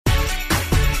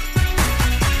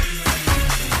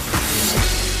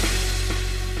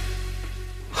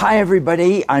Hi,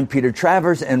 everybody. I'm Peter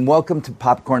Travers, and welcome to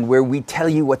Popcorn, where we tell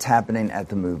you what's happening at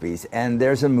the movies. And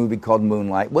there's a movie called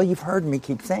Moonlight. Well, you've heard me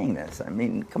keep saying this. I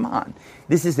mean, come on.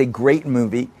 This is a great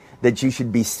movie that you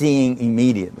should be seeing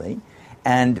immediately,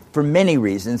 and for many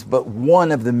reasons, but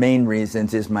one of the main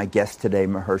reasons is my guest today,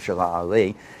 Mahershala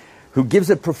Ali, who gives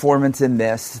a performance in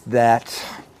this that,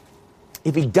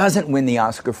 if he doesn't win the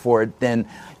Oscar for it, then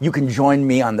you can join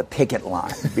me on the picket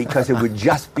line, because it would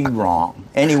just be wrong.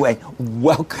 Anyway,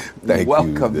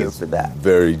 welcome you for that.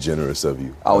 Very generous of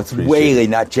you. Oh, it's really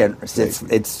not generous.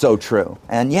 It's so true.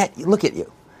 And yet, look at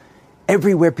you.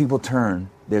 Everywhere people turn,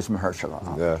 there's Mahershala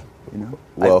Ali. Yeah. You know?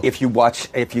 Well, if you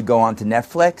go on to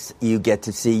Netflix, you get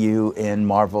to see you in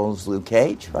Marvel's Luke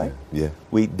Cage, right? Yeah.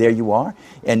 There you are.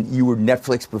 And you were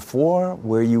Netflix before,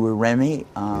 where you were Remy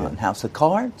on House of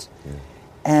Cards. Yeah.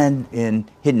 And in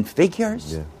Hidden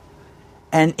Figures. Yeah.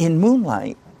 And in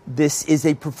Moonlight, this is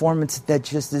a performance that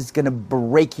just is going to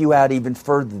break you out even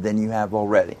further than you have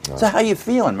already. So how are you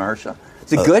feeling, Mahershala?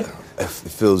 Is it good? It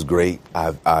feels great.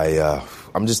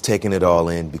 I'm just taking it all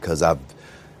in, because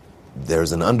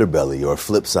there's an underbelly or a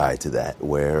flip side to that,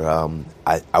 where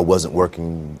I wasn't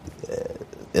working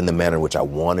in the manner in which I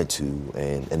wanted to,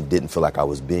 and didn't feel like I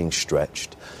was being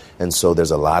stretched. And so there's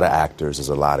a lot of actors, there's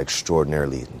a lot of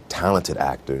extraordinarily talented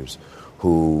actors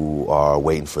who are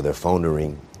waiting for their phone to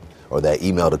ring or that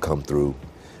email to come through.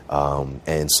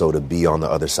 And so to be on the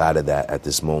other side of that at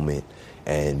this moment,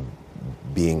 and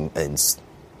being in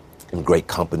great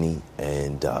company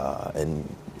and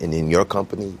in your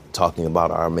company, talking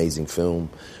about our amazing film,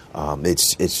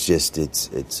 it's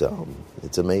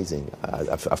amazing.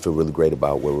 I feel really great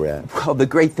about where we're at. Well, the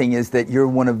great thing is that you're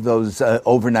one of those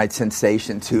overnight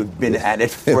sensations who've been at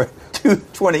it for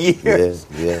 20 years.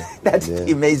 Yeah. That's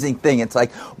the amazing thing. It's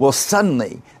like, well,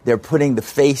 suddenly they're putting the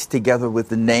face together with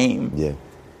the name. Yeah.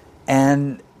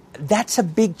 And that's a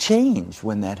big change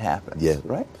when that happens,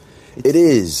 right? It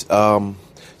is. So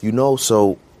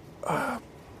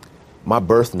my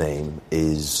birth name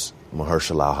is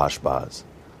Mahershala Hashbaz.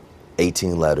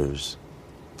 18 letters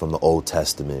from the Old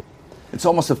Testament. It's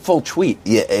almost a full tweet.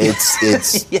 Yeah,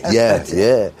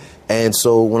 yeah. And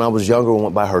so when I was younger, I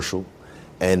went by Herschel,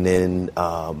 and then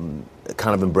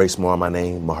kind of embraced more of my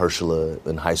name, Mahershala,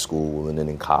 in high school and then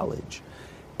in college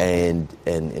and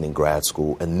in grad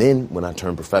school. And then when I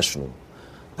turned professional,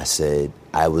 I said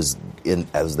I was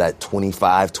that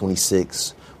 25,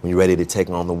 26, when you're ready to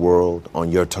take on the world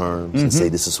on your terms and say,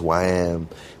 this is who I am.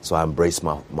 So I embraced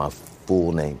my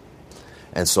full name.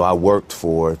 And so I worked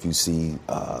for, if you see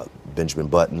Benjamin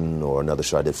Button or another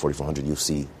show I did, 4400, you'll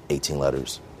see 18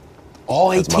 letters.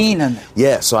 All 18?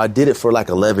 Yeah, so I did it for like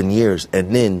 11 years.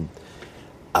 And then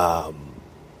at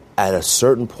a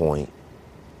certain point,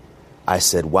 I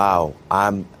said, wow,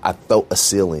 I felt a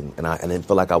ceiling, and I didn't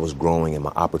feel like I was growing, and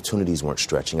my opportunities weren't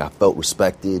stretching. I felt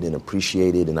respected and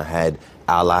appreciated, and I had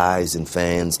allies and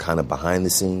fans kind of behind the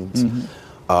scenes.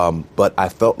 But I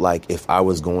felt like if I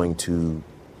was going to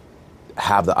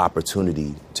have the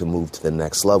opportunity to move to the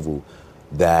next level,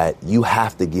 that you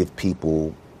have to give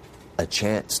people a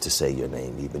chance to say your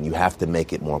name even. You have to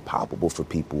make it more palpable for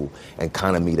people and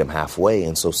kind of meet them halfway.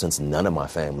 And so since none of my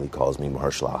family calls me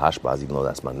Mahershala Hashbaz, even though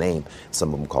that's my name,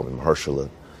 some of them call me Mahershala,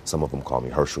 some of them call me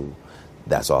Herschel.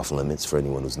 That's off limits for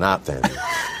anyone who's not family.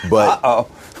 But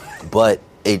but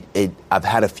I've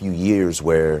had a few years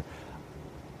where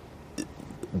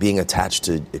being attached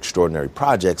to extraordinary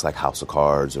projects like House of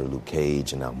Cards or Luke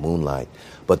Cage and now Moonlight,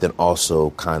 but then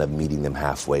also kind of meeting them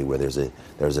halfway, where there's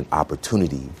an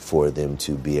opportunity for them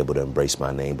to be able to embrace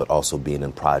my name, but also being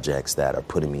in projects that are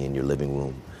putting me in your living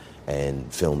room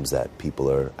and films that people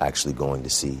are actually going to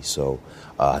see. So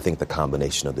I think the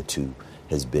combination of the two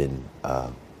has been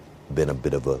a bit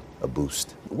of a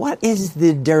boost. What is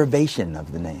the derivation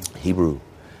of the name? Hebrew.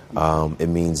 It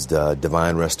means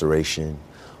divine restoration,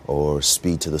 or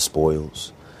speed to the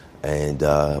spoils. And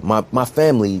my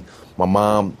family, my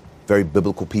mom, very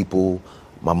biblical people.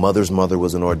 My mother's mother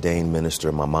was an ordained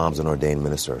minister. My mom's an ordained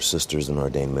minister. Her sister's an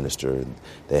ordained minister.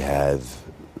 They have,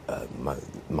 my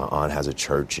aunt has a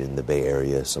church in the Bay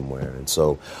Area somewhere. And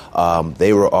so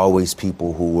they were always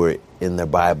people who were in their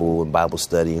Bible and Bible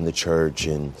study in the church.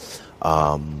 And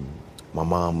my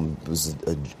mom was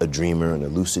a dreamer and a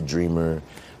lucid dreamer.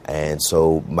 And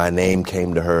so my name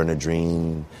came to her in a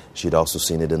dream. She'd also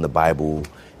seen it in the Bible.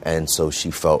 And so she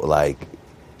felt like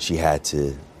she had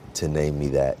to name me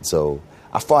that. So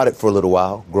I fought it for a little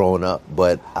while growing up,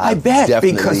 but I bet,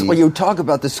 because when you talk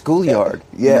about the schoolyard,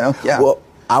 you know? Well,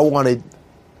 I wanted,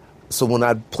 so when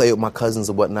I'd play with my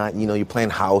cousins or whatnot, you know, you're playing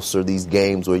house or these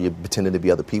games where you're pretending to be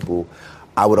other people,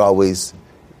 I would always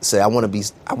say I want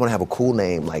to have a cool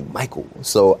name like Michael.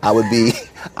 So I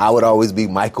would always be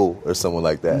Michael or someone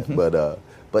like that.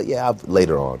 But yeah, I've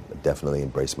later on definitely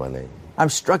embraced my name. I'm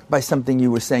struck by something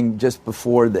you were saying just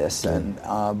before this, and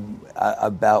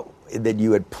about that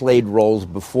you had played roles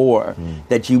before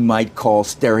that you might call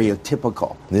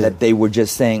stereotypical. Yeah. That they were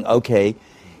just saying, okay,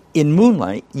 in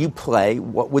Moonlight, you play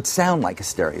what would sound like a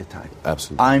stereotype.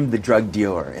 Absolutely. I'm the drug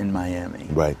dealer in Miami.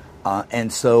 Right.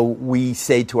 And so we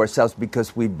say to ourselves,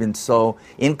 because we've been so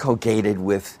inculcated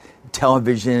with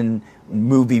television,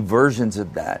 movie versions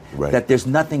of that, right. that there's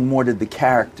nothing more to the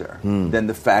character than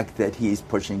the fact that he's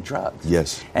pushing drugs.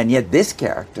 Yes. And yet this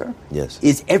character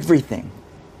is everything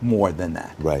more than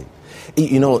that. Right.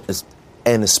 You know,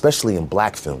 and especially in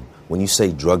black film, when you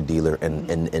say drug dealer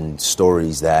and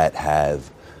stories that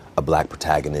have a black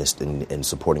protagonist and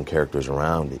supporting characters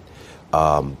around it,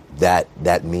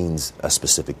 that means a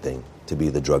specific thing, to be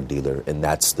the drug dealer, and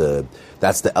that's the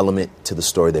element to the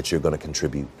story that you're going to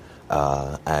contribute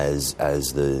as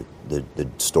the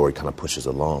story kind of pushes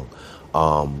along.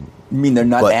 You mean they're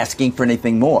not asking for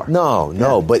anything more? No.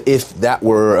 Yeah. But if that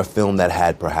were a film that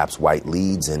had perhaps white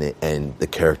leads in it and the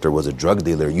character was a drug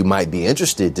dealer, you might be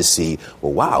interested to see,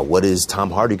 well, wow, what is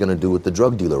Tom Hardy going to do with the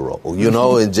drug dealer role? You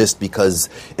know, and just because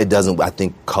it doesn't, I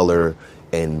think, color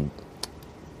and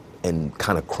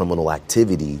kind of criminal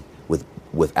activity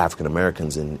with African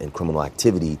Americans and criminal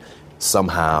activity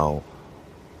somehow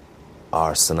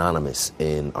are synonymous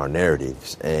in our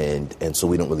narratives, and so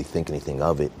we don't really think anything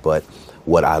of it. But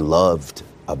what I loved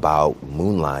about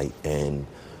Moonlight and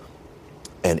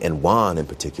Juan in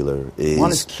particular is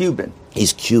Juan is Cuban.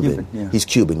 He's Cuban. Yeah. He's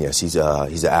Cuban. Yes, he's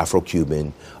an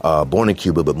Afro-Cuban, born in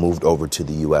Cuba but moved over to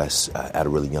the U.S. At a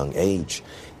really young age,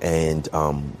 and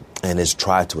has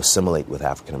tried to assimilate with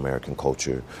African American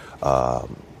culture,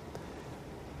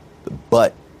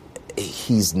 but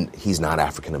he's not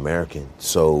African American,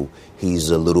 so he's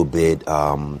a little bit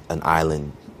an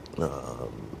island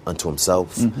unto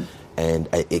himself, and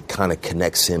it kind of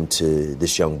connects him to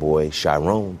this young boy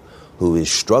Chiron, who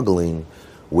is struggling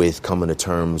with coming to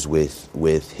terms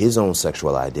with his own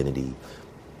sexual identity,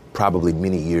 probably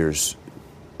many years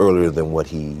earlier than what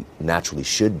he naturally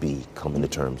should be coming to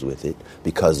terms with it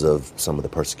because of some of the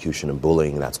persecution and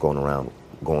bullying that's going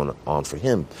on for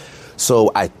him.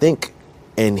 So I think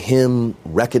in him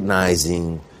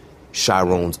recognizing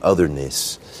Chiron's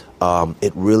otherness,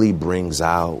 it really brings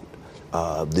out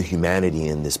the humanity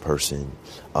in this person.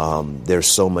 There's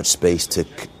so much space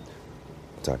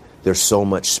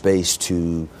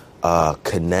to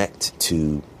connect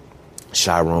to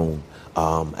Chiron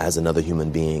as another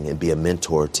human being and be a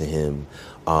mentor to him.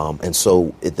 And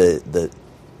so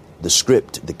the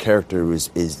script, the character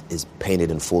is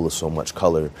painted in full of so much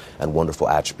color and wonderful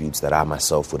attributes that I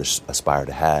myself would aspire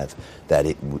to have, that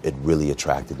it really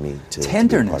attracted me to tenderness.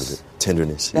 To be a part of it.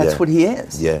 Tenderness. That's what he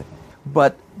is. Yeah.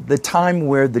 But the time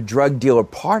where the drug dealer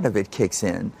part of it kicks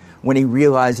in, when he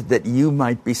realizes that you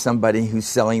might be somebody who's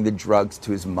selling the drugs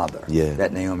to his mother,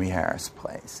 that Naomi Harris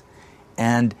plays.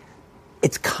 And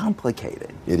it's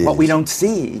complicated. It is. What we don't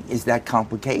see is that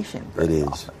complication very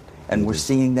often. And we're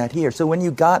seeing that here. So when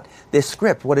you got this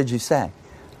script, what did you say?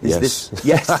 Yes.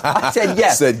 Yes. I said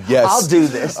yes. Said yes. I'll do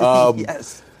this.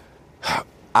 Yes.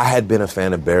 I had been a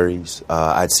fan of Barry's.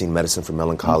 I'd seen Medicine for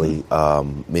Melancholy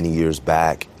many years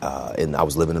back, and I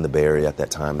was living in the Bay Area at that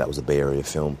time. That was a Bay Area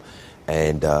film.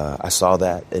 And I saw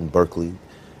that in Berkeley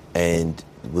and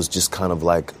was just kind of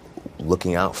like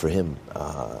looking out for him.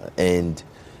 And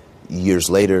years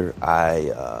later,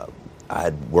 I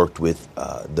had worked with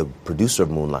the producer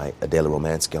of Moonlight, Adela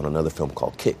Romansky, on another film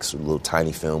called Kicks, a little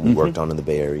tiny film we worked on in the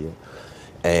Bay Area.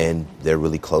 And they're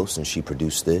really close, and she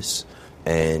produced this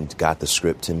and got the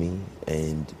script to me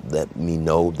and let me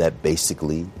know that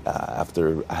basically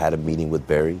after I had a meeting with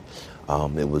Barry,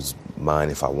 it was mine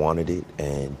if I wanted it,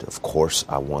 and of course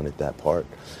I wanted that part.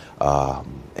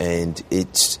 And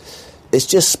it's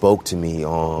just spoke to me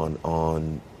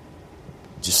on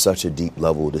just such a deep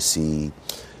level to see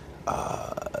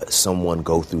someone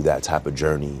go through that type of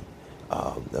journey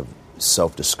of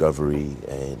self-discovery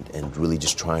and really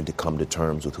just trying to come to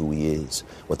terms with who he is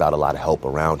without a lot of help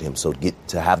around him. So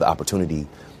to have the opportunity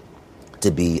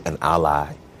to be an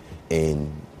ally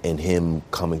in him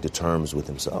coming to terms with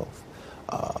himself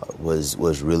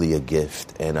was really a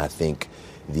gift. And I think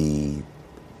that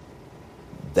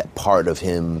part of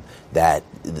him, that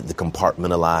the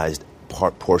compartmentalized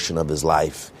portion of his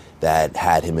life that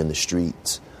had him in the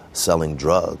streets selling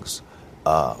drugs,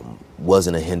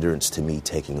 wasn't a hindrance to me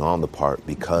taking on the part,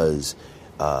 because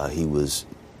he was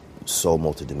so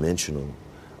multidimensional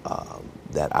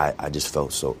that I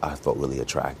felt really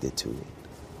attracted to it.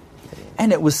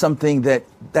 And it was something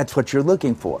that's what you're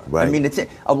looking for. Right. I mean, it's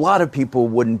a lot of people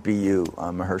wouldn't be you,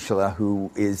 Mahershala, who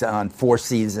is on 4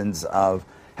 seasons of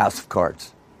House of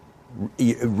Cards.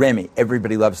 Remy,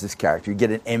 everybody loves this character. You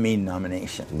get an Emmy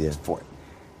nomination for it.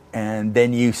 And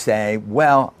then you say,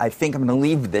 well, I think I'm going to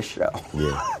leave this show.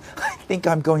 Yeah. I think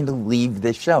I'm going to leave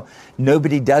this show.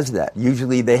 Nobody does that.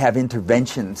 Usually they have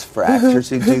interventions for actors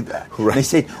who do that. Right. They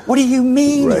say, what do you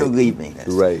mean you're leaving this?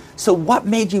 Right. So what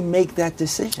made you make that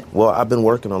decision? Well, I've been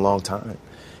working a long time.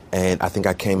 And I think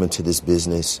I came into this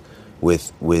business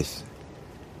with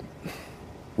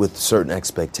certain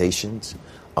expectations,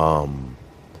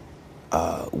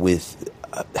 with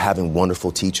having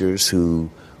wonderful teachers who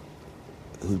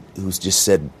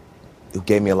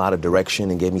gave me a lot of direction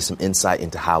and gave me some insight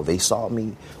into how they saw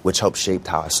me, which helped shape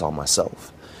how I saw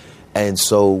myself. And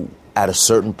so at a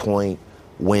certain point,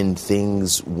 when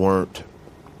things weren't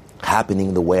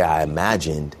happening the way I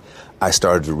imagined, I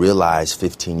started to realize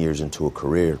 15 years into a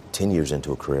career, 10 years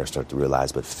into a career, I started to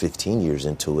realize, but 15 years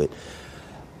into it,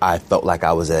 I felt like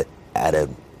I was at a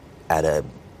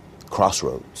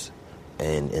crossroads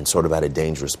and sort of at a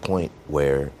dangerous point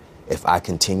where if I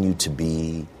continue to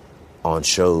be on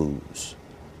shows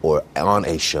or on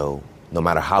a show, no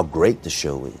matter how great the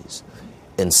show is,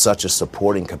 in such a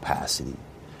supporting capacity,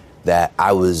 that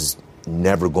I was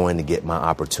never going to get my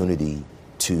opportunity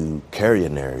to carry a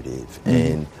narrative,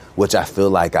 and which I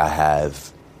feel like I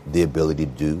have the ability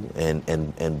to do, and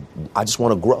I just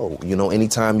want to grow. You know,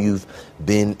 anytime you've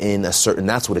been in a certain,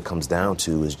 that's what it comes down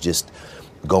to, is just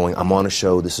going, I'm on a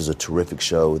show, this is a terrific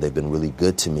show, they've been really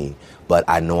good to me, but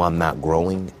I know I'm not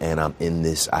growing, and I'm in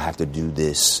this, I have to do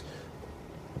this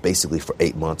basically for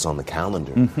 8 months on the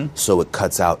calendar. So it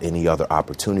cuts out any other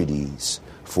opportunities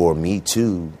for me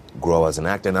to grow as an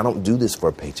actor. And I don't do this for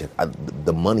a paycheck.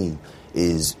 The money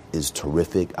is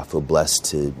terrific. I feel blessed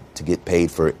to get paid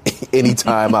for any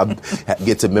time I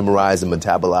get to memorize and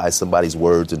metabolize somebody's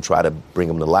words and try to bring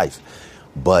them to life.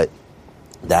 But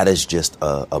that is just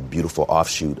a beautiful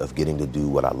offshoot of getting to do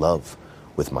what I love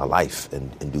with my life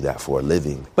and do that for a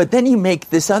living. But then you make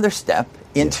this other step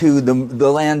into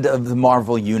the land of the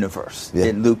Marvel Universe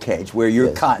in Luke Cage, where you're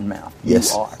Cottonmouth. You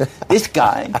are. This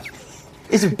guy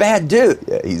is a bad dude.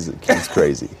 Yeah, he's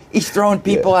crazy. He's throwing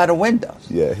people out of windows.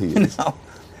 Yeah, he is. You know?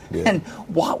 And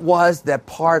what was that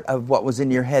part of what was in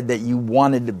your head that you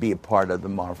wanted to be a part of the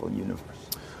Marvel Universe?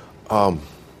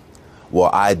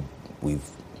 We've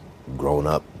grown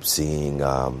up seeing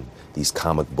these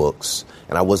comic books,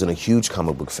 and I wasn't a huge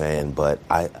comic book fan, but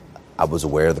I was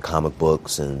aware of the comic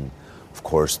books and, of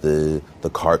course, the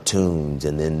cartoons,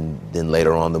 and then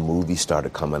later on the movies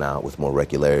started coming out with more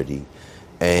regularity,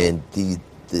 and the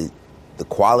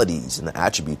qualities and the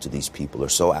attributes of these people are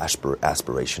so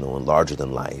aspirational and larger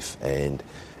than life, and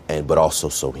but also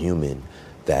so human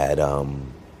that.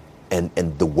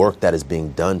 And the work that is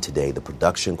being done today, the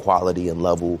production quality and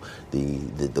level,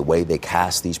 the way they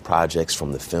cast these projects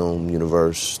from the film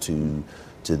universe to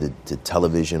the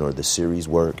television or the series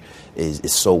work is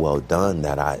so well done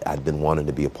that I'd been wanting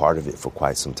to be a part of it for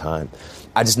quite some time.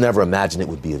 I just never imagined it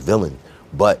would be a villain.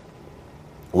 But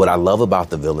what I love about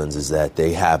the villains is that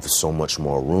they have so much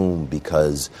more room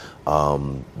because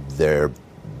there's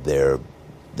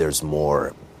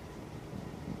more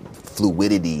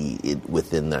fluidity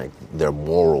within their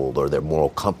moral, or their moral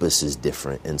compass is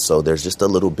different, and so there's just a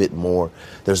little bit more.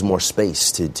 There's more space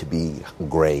to be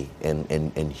gray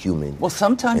and human. Well,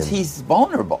 sometimes he's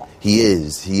vulnerable. He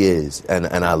is,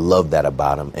 and I love that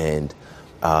about him. And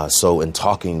so in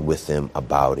talking with them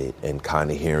about it and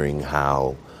kind of hearing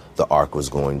how the arc was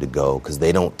going to go, because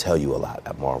they don't tell you a lot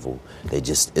at Marvel.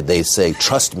 They say,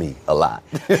 trust me a lot.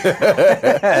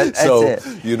 That's so, it.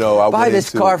 you know, I buy this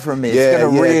car from me. It's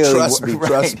going to really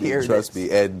trust me.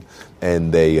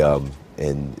 And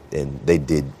they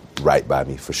did right by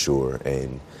me for sure,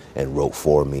 and wrote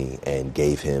for me and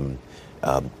gave him,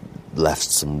 left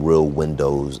some real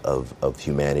windows of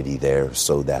humanity there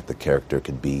so that the character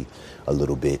could be a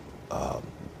little bit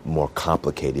more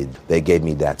complicated. They gave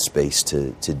me that space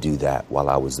to do that while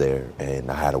I was there,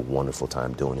 and I had a wonderful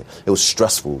time doing it. It was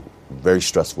stressful, very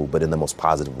stressful, but in the most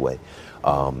positive way,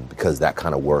 because that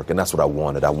kind of work, and that's what I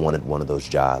wanted. I wanted one of those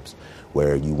jobs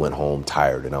where you went home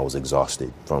tired and I was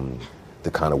exhausted from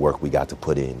the kind of work we got to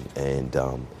put in,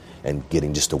 and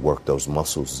getting just to work those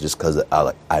muscles, just because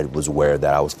I was aware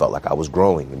that I felt like I was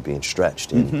growing and being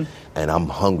stretched, and I'm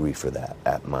hungry for that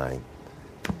at my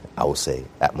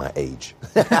age.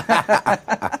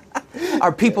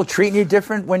 Are people treating you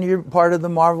different when you're part of the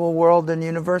Marvel world and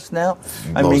universe now?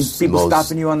 I mean, people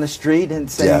stopping you on the street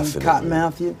and saying,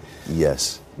 Cottonmouth you?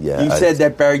 Yes. Yeah. You said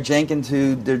that Barry Jenkins,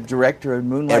 who the director of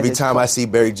Moonlight. Every time I see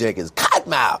Barry Jenkins,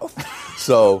 cottonmouth.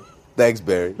 So thanks,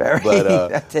 Barry. Barry,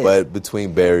 But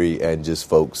between Barry and just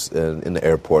folks in the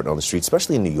airport and on the street,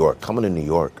 especially in New York, coming to New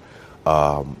York,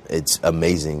 it's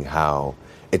amazing how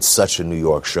it's such a New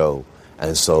York show.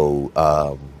 And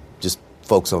so just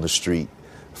folks on the street,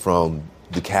 from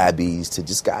the cabbies to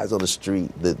just guys on the street,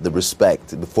 the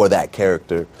respect for that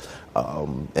character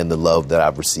and the love that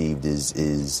I've received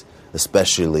is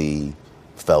especially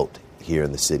felt here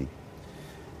in the city.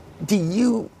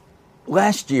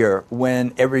 Last year,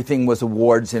 when everything was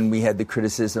awards and we had the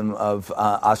criticism of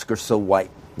Oscar so white,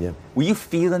 yeah, were you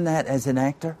feeling that as an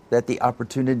actor, that the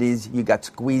opportunities, you got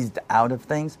squeezed out of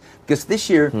things? Because this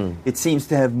year, it seems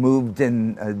to have moved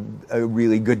in a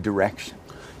really good direction.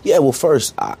 Yeah, well,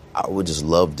 first, I would just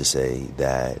love to say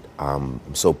that I'm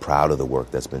so proud of the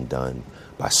work that's been done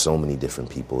by so many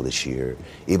different people this year,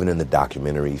 even in the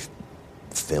documentary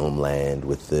film land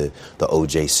with the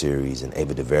OJ series and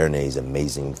Ava DuVernay's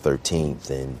amazing 13th,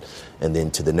 and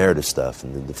then to the narrative stuff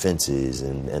and the defenses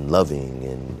and Loving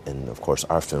and of course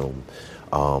our film.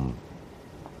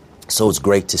 So it's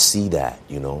great to see that,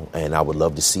 and I would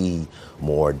love to see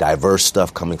more diverse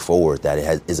stuff coming forward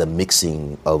that is a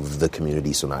mixing of the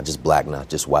community. So not just black, not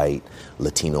just white,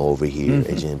 Latino over here,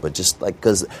 Asian, but just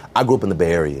because I grew up in the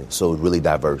Bay Area, so really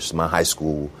diverse. My high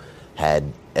school had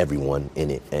everyone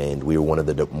in it, and we were one of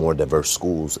the more diverse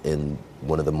schools in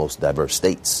one of the most diverse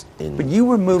states in But you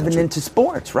were moving into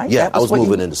sports, right? Yeah, I was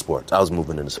moving into sports.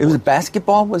 It was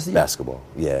basketball, was it? Basketball,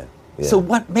 yeah. So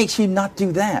what makes you not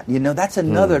do that? That's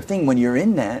another thing when you're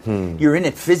in that. You're in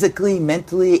it physically,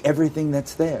 mentally, everything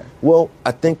that's there. Well,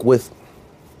 I think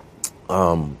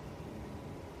I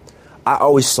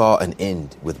always saw an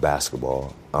end with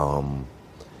basketball.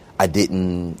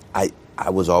 I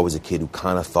was always a kid who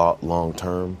kind of thought long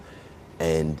term,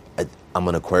 and I'm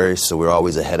an Aquarius, so we're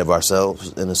always ahead of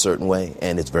ourselves in a certain way,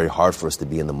 and it's very hard for us to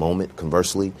be in the moment,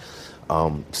 conversely.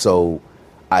 So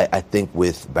I think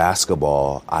with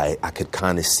basketball, I could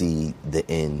kind of see the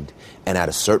end. And at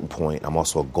a certain point, I'm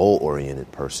also a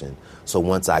goal-oriented person. So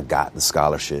once I got the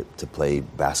scholarship to play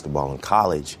basketball in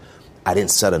college, I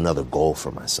didn't set another goal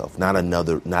for myself, not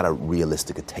a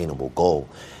realistic, attainable goal.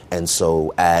 And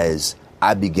so as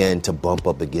I began to bump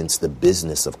up against the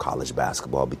business of college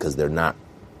basketball, because they're not,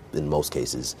 in most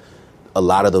cases, a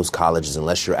lot of those colleges,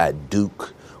 unless you're at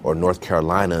Duke or North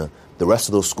Carolina, the rest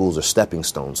of those schools are stepping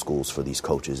stone schools for these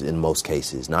coaches in most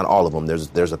cases. Not all of them.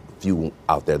 There's a few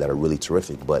out there that are really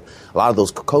terrific. But a lot of those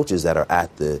coaches that are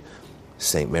at the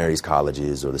St. Mary's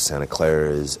colleges or the Santa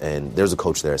Claras, and there's a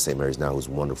coach there at St. Mary's now who's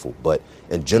wonderful. But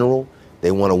in general, they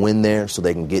want to win there so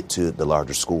they can get to the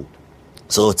larger school.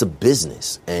 So it's a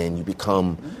business, and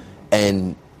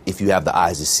and if you have the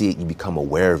eyes to see it, you become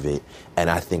aware of it.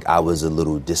 And I think I was a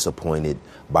little disappointed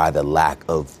by the lack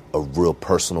of a real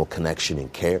personal connection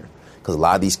and care. Because a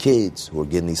lot of these kids who are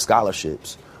getting these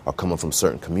scholarships are coming from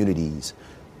certain communities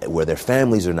where their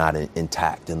families are not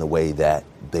intact in the way that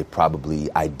they probably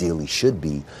ideally should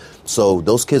be. So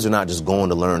those kids are not just going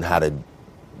to learn how to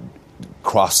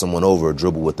cross someone over or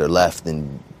dribble with their left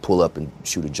and pull up and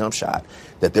shoot a jump shot,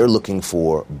 that they're looking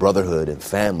for brotherhood and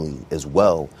family as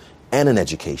well, and an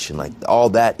education. Like, all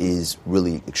that is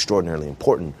really extraordinarily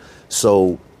important.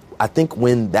 So I think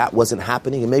when that wasn't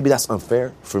happening, and maybe that's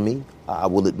unfair for me, I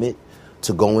will admit,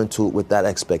 to go into it with that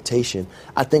expectation,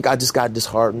 I think I just got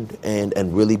disheartened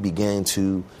and really began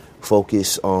to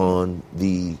focus on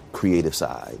the creative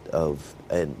side of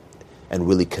and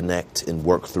really connect and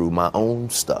work through my own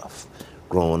stuff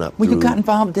growing up. Well, you got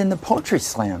involved in the poetry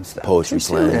slam stuff. Poetry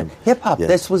slam. Hip hop. Yeah.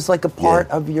 This was like a part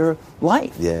of your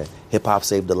life. Yeah. Hip hop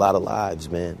saved a lot of lives,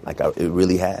 man. It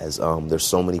really has. There's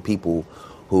so many people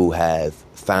who have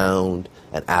found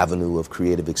an avenue of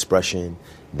creative expression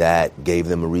that gave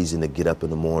them a reason to get up in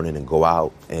the morning and go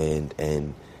out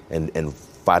and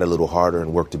fight a little harder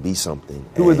and work to be something.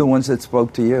 Who were the ones that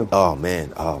spoke to you? Oh,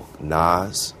 man. Oh,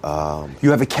 Nas.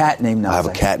 You have a cat named Nas. I have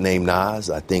a cat named Nas.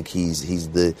 I think he's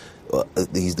the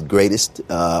greatest.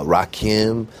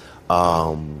 Rakim.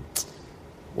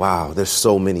 Wow, there's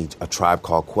so many. A Tribe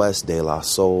Called Quest, De La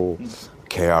Soul,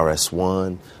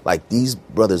 KRS-One. Like, these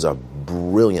brothers are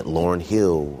brilliant. Lauryn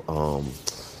Hill,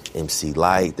 MC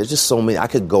Light. There's just so many. I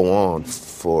could go on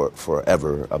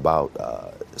forever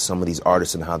about some of these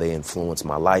artists and how they influenced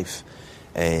my life.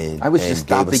 and I was and just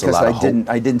stopped gave us a because lot of hope.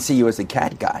 I didn't see you as a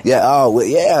cat guy. Yeah. Oh, well,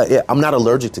 yeah. I'm not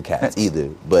allergic to cats either,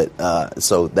 but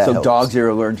so that So helps. dogs you're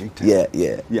allergic to.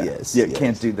 Yeah. Yes.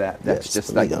 Can't do that. That's Yes, just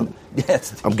we like don't.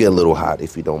 yes. I'm getting a little hot.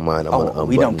 If you don't mind, I'm gonna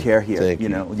We don't unbutton. care here. Thank You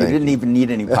know, you Thank didn't even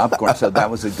need any popcorn, so that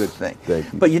was a good thing.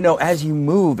 Thank you. But you know, as you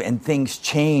move and things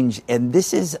change, and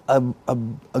this is a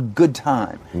good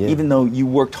time, Yeah. even though you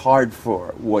worked hard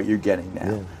for what you're getting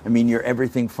now. Yeah. I mean, you're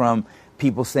everything from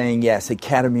people saying, yes,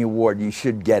 Academy Award, you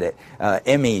should get it.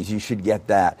 Emmys, you should get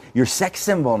that. You're sex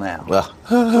symbol now.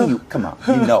 Come on,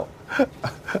 you know.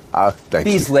 Thank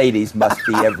These you. ladies must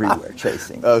be everywhere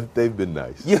chasing. They've been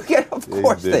nice. Of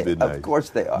course They've been nice. Of course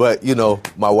they are. But you know,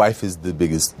 my wife is the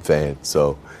biggest fan,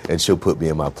 and she'll put me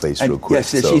in my place real quick. Yes,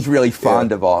 so, she's really fond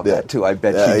yeah, of all that yeah. too. I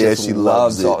bet she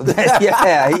loves it. all that.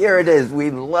 Yeah, here it is. We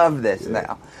love this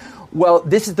now. Well,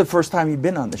 this is the first time you've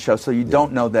been on the show, so you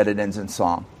don't know that it ends in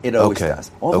song. It always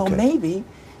does. Although maybe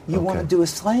you want to do a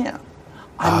slam.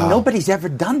 Nobody's ever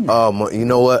done that. You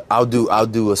know what? I'll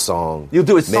do a song. You'll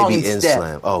do a song maybe instead. in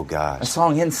slam. Oh gosh. A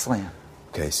song in slam.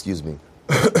 Okay, excuse me.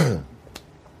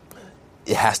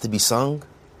 It has to be sung?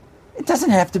 It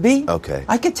doesn't have to be. Okay.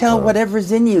 I could tell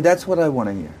whatever's in you. That's what I want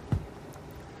to hear.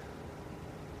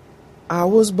 I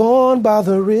was born by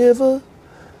the river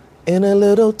in a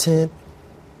little tent.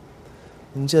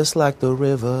 And just like the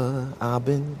river, I've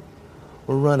been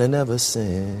running ever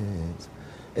since.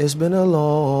 It's been a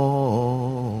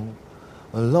long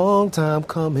time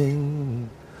coming,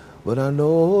 but I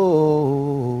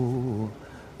know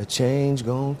a change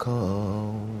gonna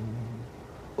come.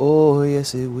 Oh,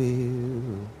 yes, it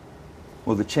will.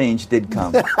 Well, the change did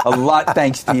come. A lot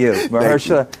thanks to you.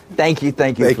 Mahershala, thank you for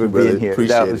you, brother. being here.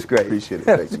 Appreciate That was it. great. Appreciate it.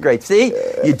 That Thank was you. great. See?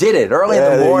 You did it early in Yeah,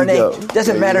 the there you morning. go.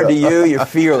 Doesn't There matter you to go. you. You're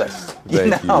fearless.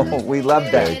 Thank you. We love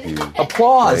that. Thank you.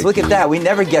 Applause. Thank Look at you. that. We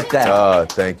never get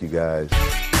that. Thank you, guys.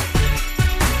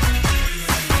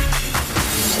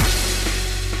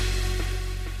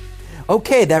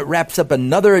 Okay, that wraps up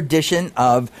another edition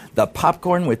of the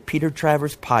Popcorn with Peter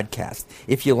Travers podcast.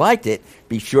 If you liked it,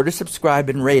 be sure to subscribe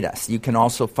and rate us. You can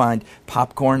also find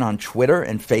Popcorn on Twitter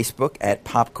and Facebook at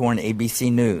Popcorn ABC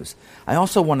News. I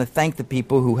also want to thank the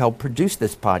people who helped produce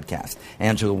this podcast.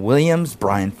 Angela Williams,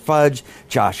 Brian Fudge,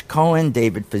 Josh Cohen,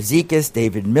 David Fazikis,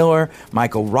 David Miller,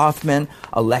 Michael Rothman,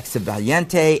 Alexa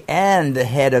Valiente, and the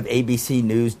head of ABC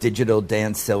News Digital,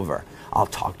 Dan Silver. I'll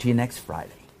talk to you next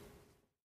Friday.